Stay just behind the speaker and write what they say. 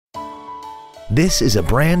This is a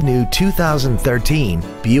brand new 2013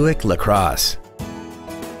 Buick LaCrosse.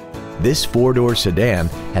 This four-door sedan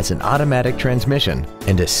has an automatic transmission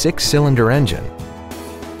and a six-cylinder engine.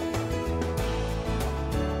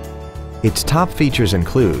 Its top features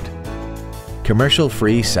include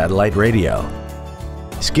commercial-free satellite radio,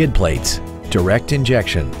 skid plates, direct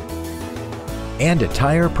injection, and a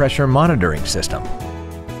tire pressure monitoring system.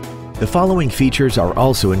 The following features are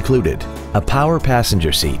also included: a power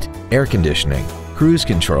passenger seat, air conditioning, cruise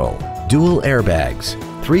control, dual airbags,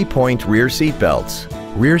 3-point rear seat belts,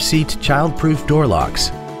 rear seat child-proof door locks,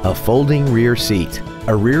 a folding rear seat,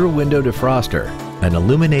 a rear window defroster, an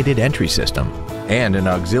illuminated entry system, and an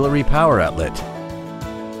auxiliary power outlet.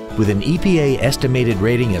 With an EPA estimated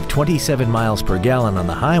rating of 27 miles per gallon on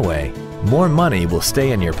the highway, more money will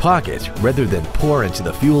stay in your pocket rather than pour into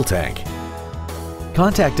the fuel tank.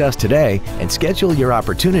 Contact us today and schedule your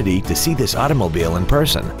opportunity to see this automobile in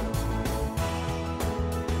person.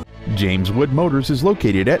 James Wood Motors is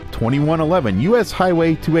located at 2111 US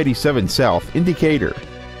Highway 287 South in Decatur.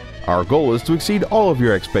 Our goal is to exceed all of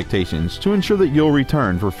your expectations to ensure that you'll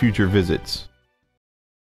return for future visits.